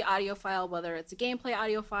every audio file, whether it's a gameplay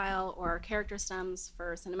audio file or character stems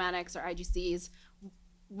for cinematics or IGCs,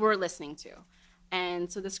 we're listening to.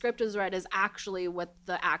 And so the script as read is actually what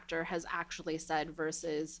the actor has actually said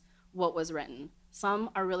versus what was written. Some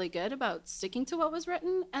are really good about sticking to what was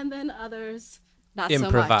written, and then others not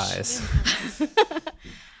Improvise. so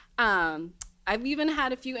much. I've even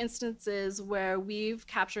had a few instances where we've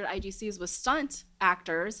captured IGCs with stunt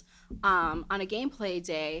actors on a gameplay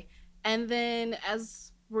day, and then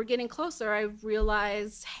as we're getting closer, I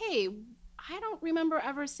realize, hey, I don't remember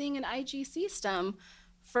ever seeing an IGC stem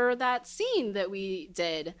for that scene that we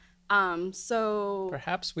did. So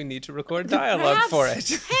Perhaps we need to record dialogue for it.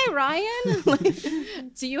 Hey, Ryan, like,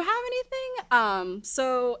 do you have anything?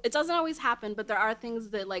 So it doesn't always happen, but there are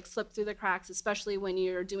things that like slip through the cracks, especially when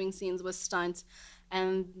you're doing scenes with stunt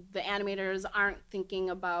and the animators aren't thinking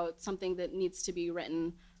about something that needs to be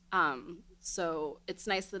written. So it's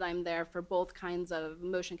nice that I'm there for both kinds of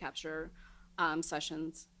motion capture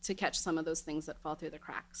sessions to catch some of those things that fall through the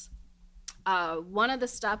cracks. One of the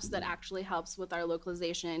steps that actually helps with our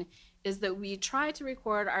localization is that we try to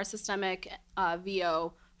record our systemic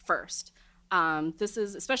VO first. This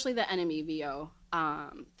is especially the enemy VO.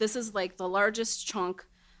 This is like the largest chunk.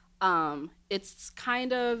 It's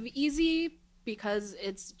kind of easy because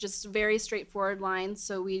it's just very straightforward lines,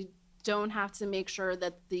 so we don't have to make sure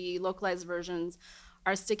that the localized versions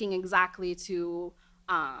are sticking exactly to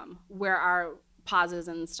where our pauses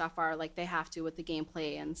and stuff are like they have to with the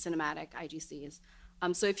gameplay and cinematic IGCs.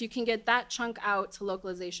 So if you can get that chunk out to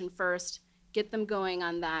localization first, get them going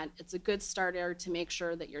on that, it's a good starter to make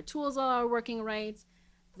sure that your tools are working right,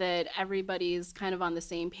 that everybody's kind of on the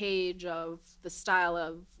same page of the style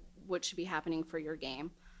of what should be happening for your game.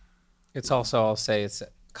 It's also, I'll say, it's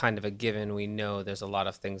kind of a given. We know there's a lot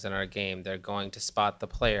of things in our game. They're going to spot the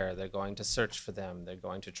player. They're going to search for them. They're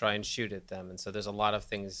going to try and shoot at them. And so there's a lot of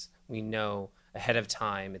things we know ahead of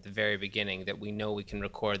time at the very beginning that we know we can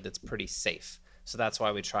record that's pretty safe. So that's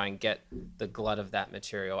why we try and get the glut of that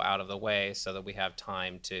material out of the way so that we have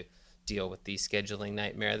time to deal with the scheduling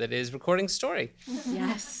nightmare that is recording story.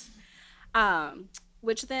 Yes.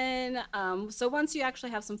 Which then, so once you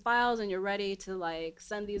actually have some files and you're ready to like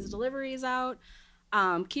send these deliveries out,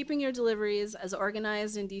 keeping your deliveries as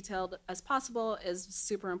organized and detailed as possible is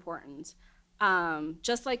super important.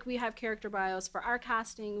 Just like we have character bios for our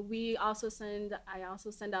casting, I also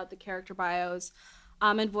send out the character bios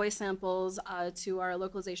and voice samples to our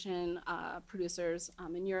localization producers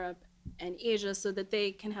in Europe and Asia so that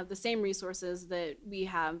they can have the same resources that we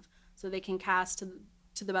have so they can cast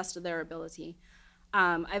to the best of their ability.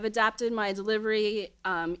 I've adapted my delivery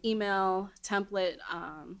email template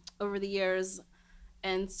over the years,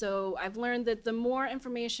 and so I've learned that the more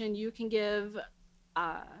information you can give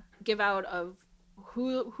out of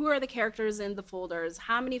who are the characters in the folders,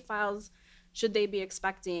 how many files should they be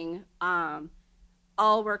expecting,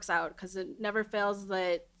 all works out, because it never fails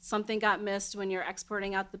that something got missed when you're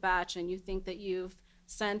exporting out the batch and you think that you've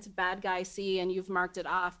sent bad guy C and you've marked it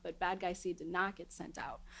off, but bad guy C did not get sent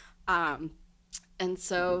out. And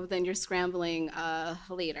so then you're scrambling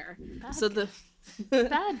later.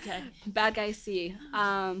 Bad guy C.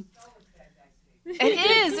 It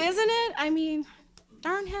is, isn't it? I mean,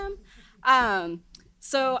 darn him.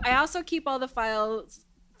 So I also keep all the files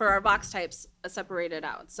for our box types separated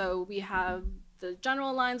out. So we have the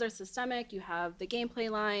general lines are systemic, you have the gameplay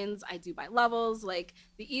lines, I do by levels. Like,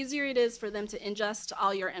 the easier it is for them to ingest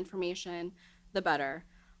all your information, the better.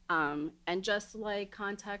 And just like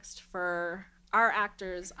context for our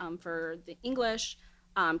actors, for the English,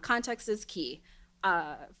 context is key.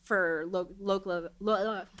 For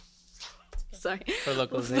For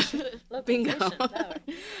localization. Bingo.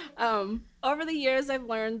 Over the years, I've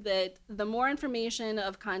learned that the more information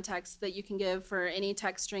of context that you can give for any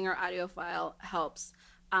text string or audio file helps.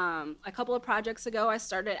 A couple of projects ago, I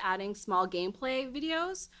started adding small gameplay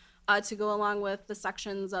videos to go along with the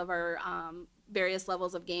sections of our various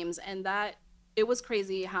levels of games, and that it was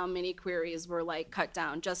crazy how many queries were like cut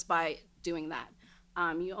down just by doing that.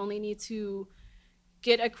 You only need to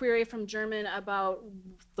get a query from German about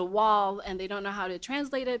the wall and they don't know how to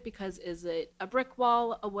translate it because is it a brick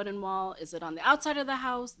wall, a wooden wall, is it on the outside of the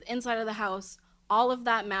house, the inside of the house? All of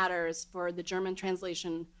that matters for the German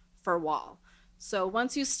translation for wall. So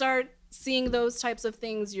once you start seeing those types of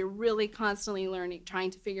things, you're really constantly learning,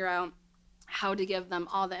 trying to figure out how to give them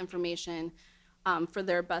all the information for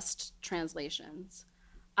their best translations.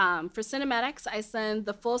 For cinematics, I send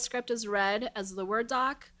the full script as read as the Word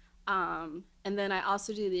doc, and then I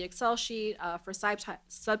also do the Excel sheet for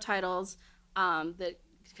subtitles that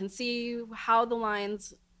can see how the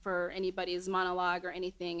lines for anybody's monologue or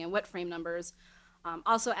anything and what frame numbers,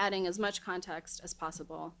 also adding as much context as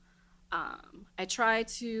possible. I try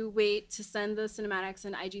to wait to send the cinematics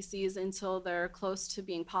and IGCs until they're close to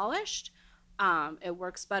being polished. It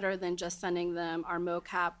works better than just sending them our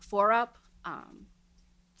mocap 4-up.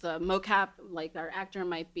 The mocap, like our actor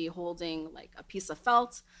might be holding like a piece of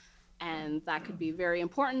felt, and that could be very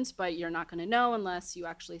important, but you're not gonna know unless you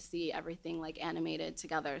actually see everything like animated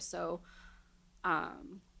together. So,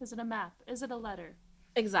 Is it a map? Is it a letter?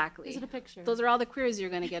 exactly. Is it a picture? Those are all the queries you're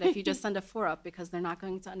gonna get if you just send a 4-up, because they're not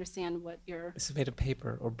going to understand what you're, This is made of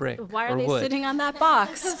paper or brick why or are they wood. sitting on that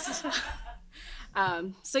box?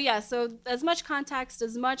 So yeah, so as much context,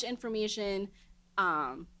 as much information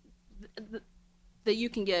that you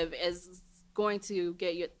can give is going to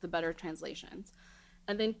get you the better translations.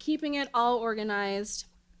 And then keeping it all organized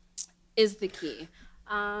is the key.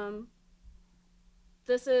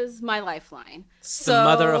 This is my lifeline. It's the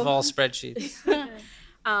mother of all spreadsheets.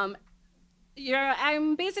 I'm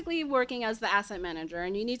basically working as the asset manager,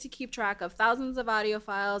 and you need to keep track of thousands of audio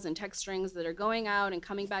files and text strings that are going out and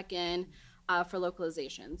coming back in for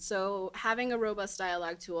localization. So having a robust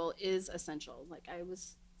dialogue tool is essential. Like I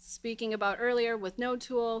was speaking about earlier with Node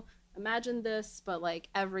Tool, imagine this, but like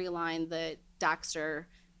every line that Daxter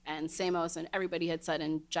and Samos and everybody had said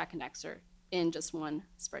in Jak and Daxter in just one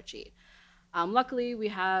spreadsheet. Luckily, we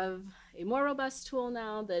have a more robust tool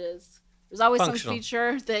now that is, there's always some Functional.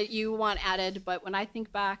 feature that you want added, but when I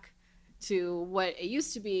think back to what it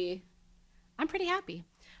used to be, I'm pretty happy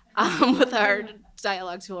with our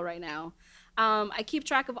dialogue tool right now. I keep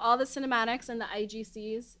track of all the cinematics and the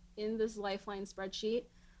IGCs in this Lifeline spreadsheet.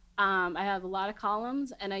 I have a lot of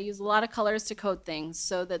columns, and I use a lot of colors to code things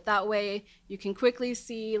so that way you can quickly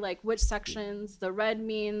see like which sections. The red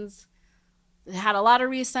means it had a lot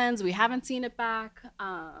of resends, we haven't seen it back.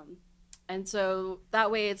 And so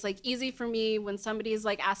that way it's like easy for me when somebody's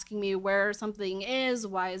like asking me where something is,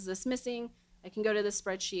 why is this missing? I can go to this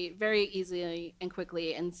spreadsheet very easily and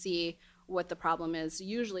quickly and see what the problem is,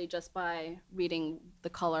 usually just by reading the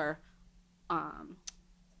color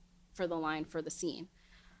for the line for the scene.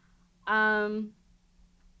 So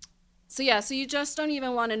you just don't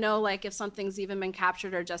even want to know like if something's even been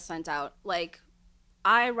captured or just sent out. Like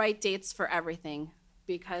I write dates for everything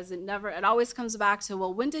because it always comes back to,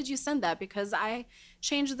 well, when did you send that? Because I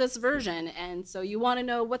changed this version. And so you want to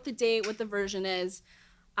know what the date, what the version is.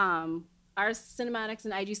 Our cinematics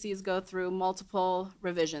and IGCs go through multiple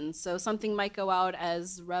revisions. So something might go out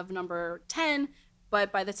as rev number 10,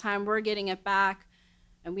 but by the time we're getting it back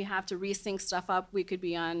and we have to resync stuff up, we could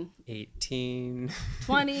be on 18.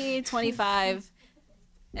 20, 25.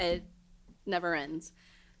 It never ends.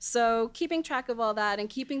 So keeping track of all that and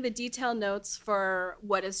keeping the detailed notes for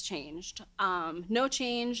what has changed. No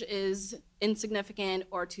change is insignificant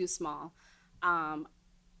or too small.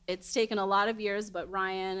 It's taken a lot of years, but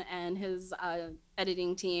Ryan and his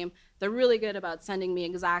editing team, they're really good about sending me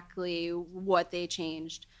exactly what they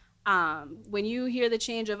changed. When you hear the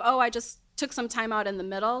change of, oh, I just took some time out in the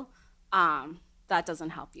middle, that doesn't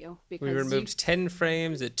help you. Because We removed 10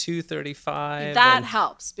 frames at 2:35. that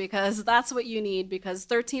helps because that's what you need, because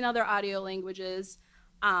 13 other audio languages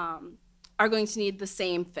are going to need the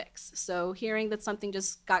same fix. So hearing that something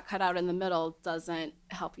just got cut out in the middle doesn't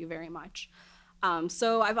help you very much.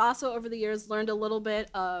 So I've also over the years learned a little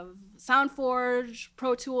bit of SoundForge,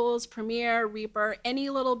 Pro Tools, Premiere, Reaper, any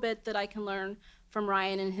little bit that I can learn from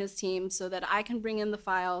Ryan and his team so that I can bring in the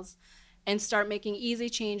files and start making easy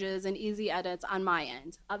changes and easy edits on my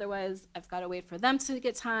end. Otherwise, I've got to wait for them to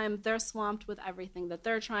get time. They're swamped with everything that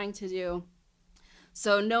they're trying to do.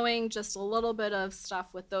 So knowing just a little bit of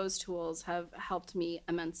stuff with those tools have helped me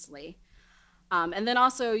immensely. And then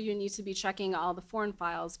also you need to be checking all the foreign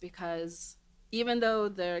files, because even though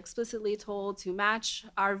they're explicitly told to match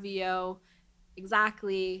our VO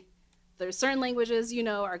exactly, there's certain languages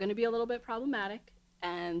are going to be a little bit problematic,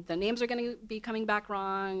 and the names are going to be coming back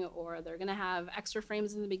wrong, or they're going to have extra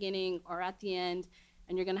frames in the beginning or at the end,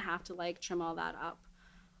 and you're going to have to like trim all that up.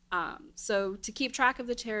 So to keep track of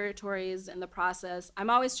the territories and the process, I'm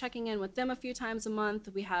always checking in with them a few times a month.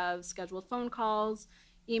 We have scheduled phone calls,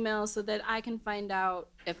 emails, so that I can find out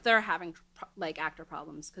if they're having like actor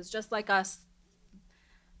problems, because just like us,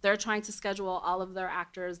 they're trying to schedule all of their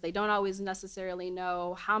actors. They don't always necessarily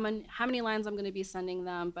know how many lines I'm going to be sending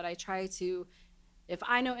them, but I try to, if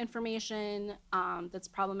I know information that's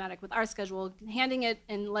problematic with our schedule, handing it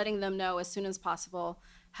and letting them know as soon as possible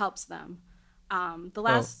helps them.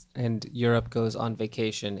 And Europe goes on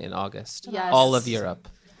vacation in August. Yes. All of Europe.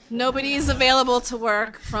 Nobody's available to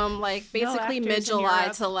work from like basically actors in mid-July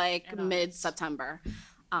Europe to like in August. mid-September.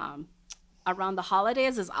 Around the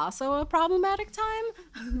holidays is also a problematic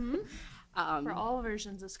time. For all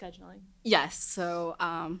versions of scheduling. Yes, so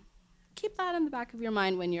keep that in the back of your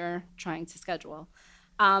mind when you're trying to schedule.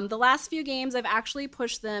 The last few games, I've actually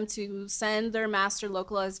pushed them to send their master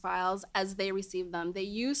localized files as they receive them. They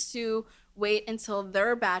used to wait until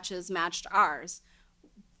their batches matched ours,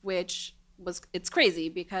 which it's crazy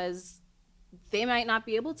because they might not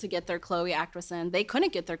be able to get their Chloe actress in. They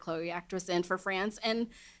couldn't get their Chloe actress in for France, and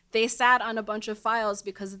they sat on a bunch of files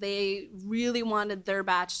because they really wanted their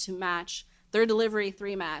batch to match, their delivery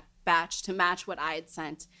 3 batch to match what I had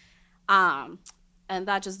sent. And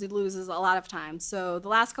that just loses a lot of time. So the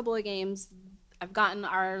last couple of games, I've gotten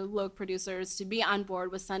our Loc producers to be on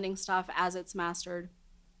board with sending stuff as it's mastered.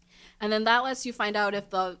 And then that lets you find out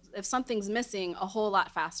if something's missing a whole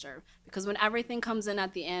lot faster. Because when everything comes in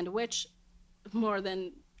at the end, which more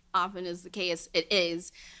than often is the case, it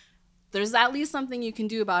is, there's at least something you can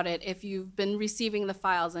do about it if you've been receiving the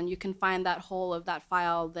files and you can find that hole of that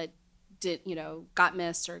file that got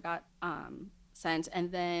missed or got sent.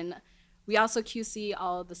 And then we also QC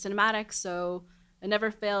all the cinematics, so it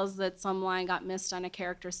never fails that some line got missed on a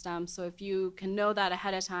character stem. So if you can know that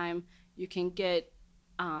ahead of time, you can get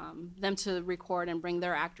them to record and bring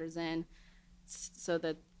their actors in so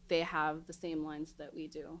that they have the same lines that we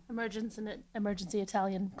do. Emergency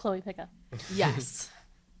Italian Chloe Picca. Yes.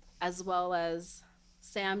 As well as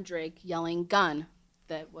Sam Drake yelling gun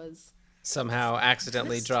that was Somehow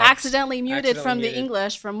accidentally dropped. accidentally muted from the muted.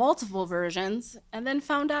 English from multiple versions and then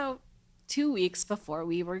found out 2 weeks before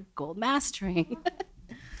we were gold mastering.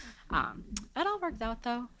 That all worked out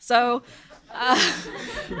though. So,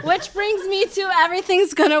 which brings me to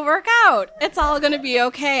everything's gonna work out. It's all gonna be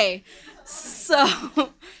okay. So,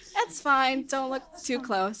 it's fine. Don't look too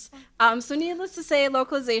close. So needless to say,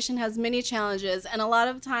 localization has many challenges, and a lot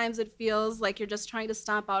of times it feels like you're just trying to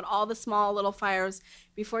stomp out all the small little fires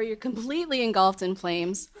before you're completely engulfed in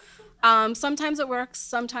flames. Sometimes it works.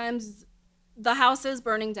 Sometimes the house is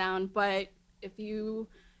burning down, but if you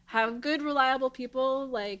have good, reliable people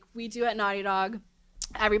like we do at Naughty Dog,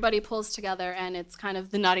 everybody pulls together, and it's kind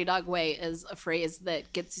of the Naughty Dog way is a phrase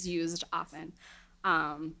that gets used often.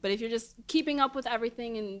 But if you're just keeping up with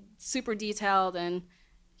everything and super detailed, and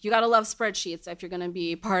you gotta love spreadsheets if you're gonna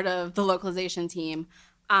be part of the localization team,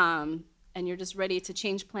 and you're just ready to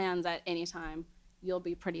change plans at any time, you'll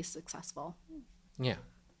be pretty successful. Yeah.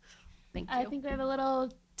 Thank you. I think we have a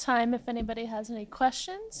little time if anybody has any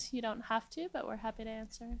questions. You don't have to, but we're happy to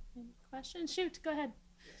answer any questions. Shoot, go ahead.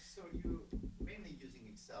 So you mainly using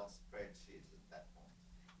Excel spreadsheets at that point.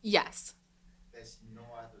 Yes. There's no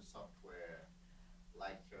other software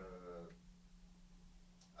like a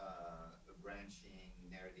branching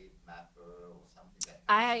narrative mapper or something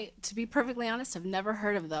like that. To be perfectly honest, I've never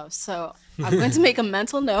heard of those. So I'm going to make a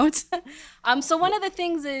mental note. So one of the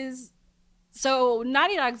things is, so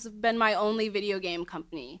Naughty Dog's been my only video game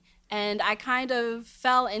company. And I kind of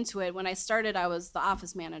fell into it. When I started, I was the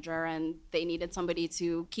office manager, and they needed somebody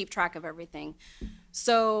to keep track of everything.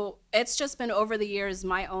 So it's just been over the years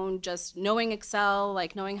my own just knowing Excel,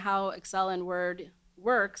 like knowing how Excel and Word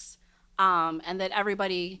works, and that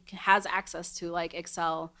everybody has access to like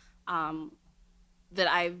Excel that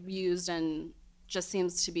I've used and just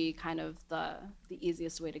seems to be kind of the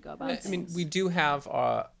easiest way to go about it. I mean, we do have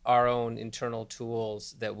our own internal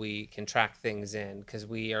tools that we can track things in, because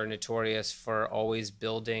we are notorious for always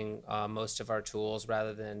building most of our tools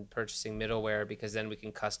rather than purchasing middleware, because then we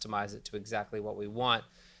can customize it to exactly what we want.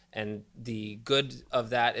 And the good of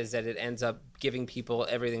that is that it ends up giving people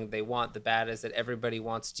everything they want. The bad is that everybody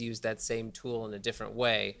wants to use that same tool in a different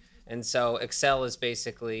way. And so Excel is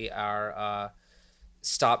basically our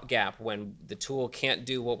stopgap when the tool can't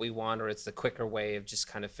do what we want, or it's the quicker way of just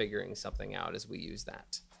kind of figuring something out as we use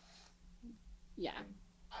that. Yeah.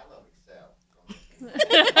 I love Excel. But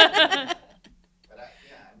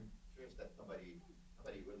I'm curious that nobody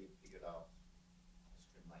really figured out a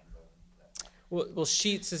streamlined version of that. Well,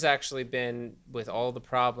 Sheets has actually been, with all the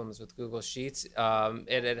problems with Google Sheets,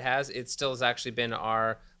 it still has actually been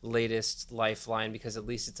our latest lifeline, because at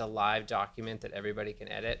least it's a live document that everybody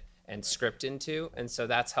can edit and script into, and so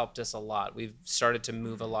that's helped us a lot. We've started to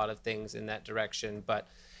move a lot of things in that direction, but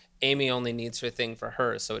Amy only needs her thing for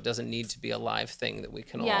her, so it doesn't need to be a live thing that we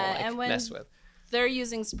can all and when mess with. they're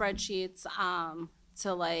using spreadsheets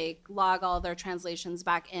to like log all their translations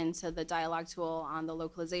back into the dialogue tool on the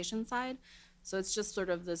localization side. So it's just sort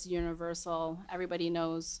of this universal, everybody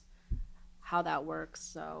knows how that works.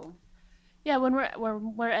 So Yeah, when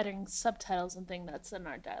we're editing subtitles and things, that's in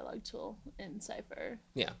our dialogue tool in Cypher.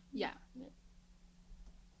 yeah.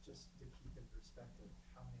 Just to keep in perspective,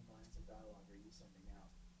 how many lines of dialogue are you sending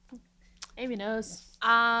out? Amy knows.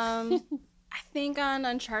 I think on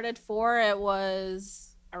Uncharted 4 it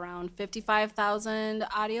was around 55,000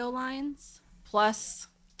 audio lines. Plus,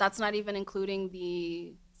 that's not even including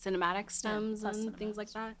the cinematic stems plus and things cinematics.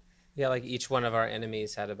 like that. Yeah, like each one of our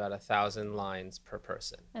enemies had about 1,000 lines per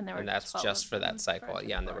person, And there were that's 12 just of for them that cycle. for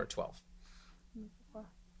Yeah, and there were Uncharted 12. Go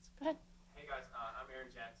ahead. Hey guys, I'm Aaron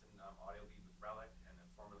Jansen, audio lead with Relic, and then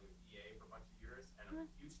formerly with EA for a bunch of years, and I'm a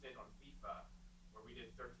huge stint on FIFA, where we did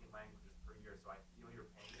 13 languages per year, so I feel your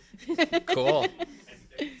pain. Cool.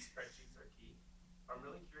 And spreadsheets are key. But I'm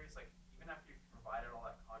really curious, like, even after you've provided all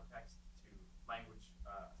that context to language,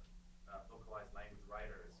 localized language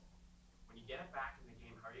writers, when you get it back in the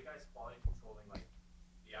game, how are you guys quality controlling, like,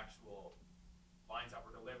 the actual lines that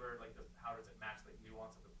were delivered, like, how does it match, like,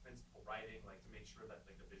 nuance of the principal writing, like, to make sure that,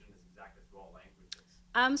 like, the vision is exactly through all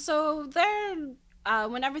languages? So they're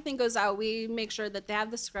when everything goes out, we make sure that they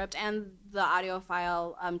have the script and the audio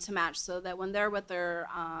file to match, so that when they're with their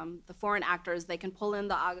the foreign actors, they can pull in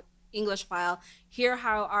the English file, hear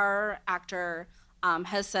how our actor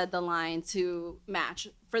has said the line to match.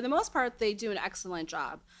 For the most part, they do an excellent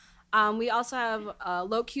job. We also have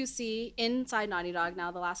low QC inside Naughty Dog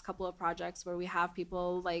now, the last couple of projects where we have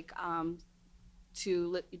people like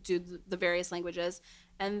to do the various languages.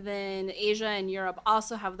 And then Asia and Europe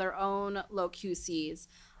also have their own low QCs.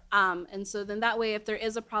 And so then that way, if there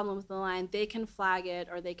is a problem with the line, they can flag it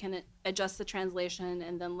or they can adjust the translation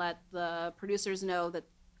and then let the producers know that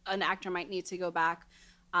an actor might need to go back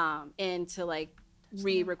in to like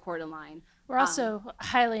re-record a line. We're also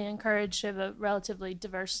highly encouraged to have a relatively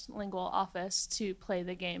diverse lingual office to play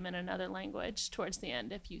the game in another language towards the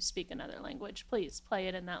end. If you speak another language, please play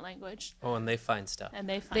it in that language. Oh, and they find stuff. And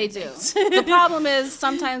they find They do. things. The problem is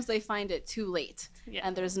sometimes they find it too late, Yeah.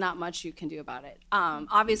 and there's not much you can do about it.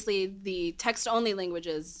 Obviously, the text-only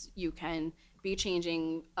languages you can be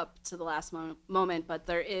changing up to the last moment, but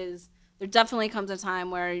there definitely comes a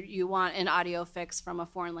time where you want an audio fix from a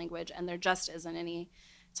foreign language, and there just isn't any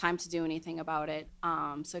time to do anything about it.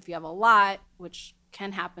 So if you have a lot, which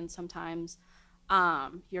can happen sometimes,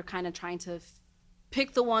 you're kind of trying to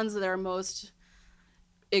pick the ones that are most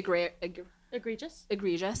Egregious.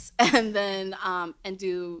 egregious, and then and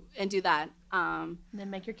do that. And then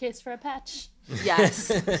make your case for a patch. Yes,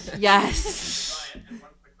 yes. Ryan, and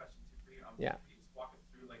one quick question too for you. Yeah. Can you just walk us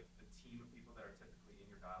through like the team of people that are typically in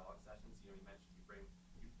your dialogue sessions? You know, you mentioned you bring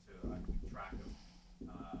people to keep track of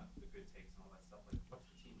the good takes and all that stuff. Like, what's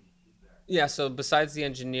the team who's there? Yeah, so besides the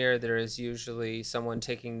engineer, there is usually someone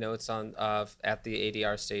taking notes on at the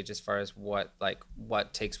ADR stage as far as what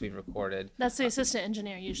takes we've recorded. That's the assistant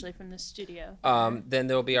engineer usually from the studio. Then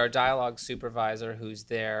there will be our dialogue supervisor who's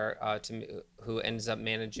there who ends up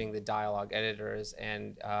managing the dialogue editors,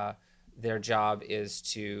 and their job is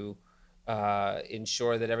to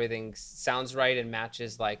ensure that everything sounds right and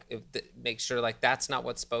matches. Like, make sure like that's not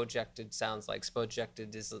what Spojected sounds like.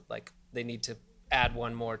 Spojected is like they need to add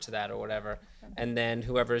one more to that or whatever. And then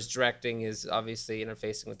whoever's directing is obviously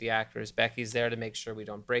interfacing with the actors. Becky's there to make sure we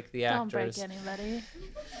don't break the Don't actors. break anybody.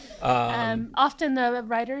 Often the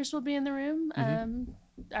writers will be in the room. Mm-hmm.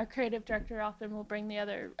 Our creative director often will bring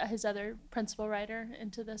his other principal writer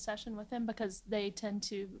into the session with him because they tend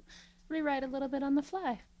to rewrite a little bit on the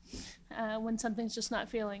fly when something's just not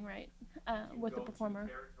feeling right with the performer.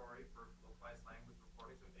 Territory for localized language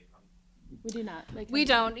recordings, or they come? We do not. They We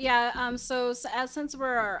come- don't. Yeah. So since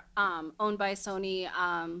we're owned by Sony,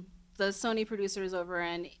 the Sony producers over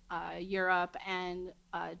in Europe and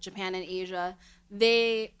Japan and Asia,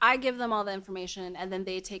 I give them all the information, and then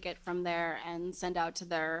they take it from there and send out to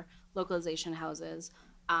their localization houses.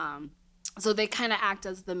 So they kind of act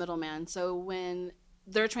as the middleman. So when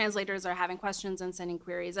their translators are having questions and sending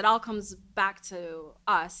queries, it all comes back to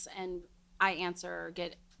us, and I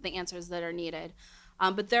get the answers that are needed.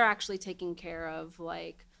 But they're actually taking care of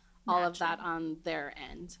like all of that on their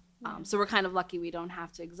end. So we're kind of lucky we don't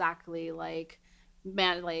have to exactly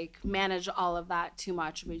manage all of that too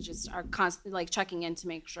much. We just are constantly like checking in to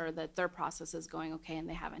make sure that their process is going okay and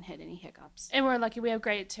they haven't hit any hiccups. And we're lucky we have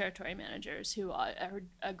great territory managers who are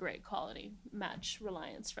a great quality match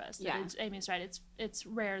reliance for us. Yeah. Amy's right. It's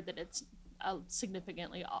rare that it's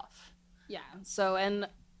significantly off. Yeah. So, and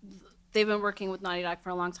they've been working with Naughty Dog for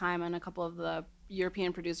a long time, and a couple of the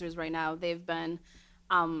European producers right now. They've been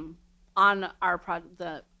on our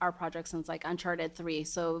project since like Uncharted 3,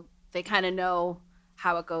 so they kind of know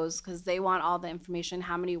how it goes because they want all the information,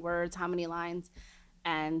 how many words, how many lines,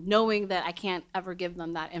 and knowing that I can't ever give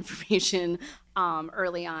them that information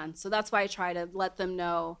early on. So that's why I try to let them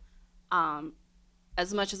know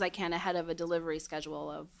as much as I can ahead of a delivery schedule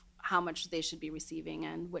of how much they should be receiving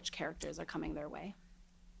and which characters are coming their way.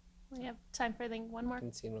 We have time for, I think, one more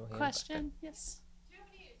Haven't seen no hand. question. Yes. Do you have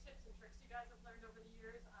any tips and tricks you guys have learned over the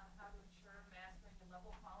years on how to ensure mastering and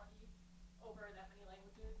level quality over that many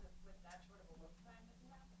languages with that short of a load time that you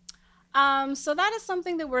have? So that is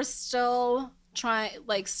something that we're still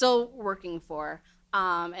still working for,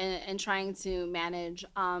 and trying to manage.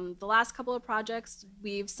 The last couple of projects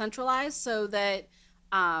we've centralized so that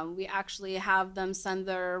we actually have them send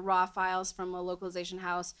their raw files from a localization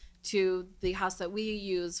house to the house that we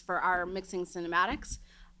use for our mixing cinematics.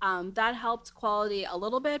 That helped quality a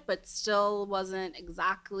little bit, but still wasn't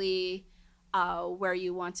exactly where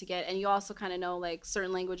you want to get. And you also kind of know, like,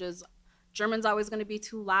 certain languages, German's always going to be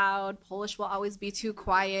too loud, Polish will always be too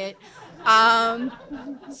quiet.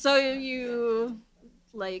 So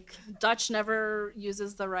Dutch never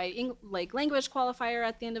uses the right language qualifier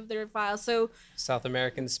at the end of their file. So South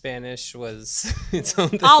American Spanish was its own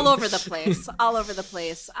thing. all over the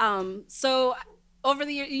place. So over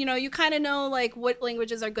the year, you kind of know like what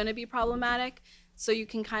languages are going to be problematic. So you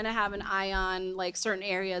can kind of have an eye on like certain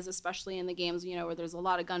areas, especially in the games, where there's a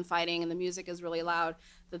lot of gunfighting and the music is really loud,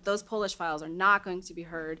 that those Polish files are not going to be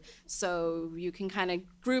heard. So you can kind of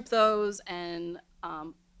group those and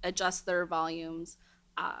adjust their volumes.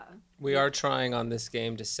 We are trying on this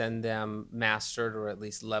game to send them mastered or at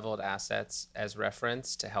least leveled assets as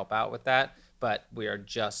reference to help out with that, but we are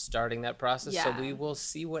just starting that process, so Yeah. we will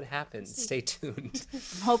see what happens. Stay tuned.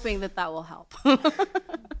 I'm hoping that will help.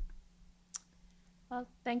 Well,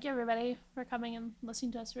 thank you, everybody, for coming and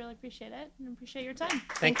listening to us. Really appreciate it and appreciate your time.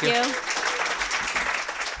 Thank you. you.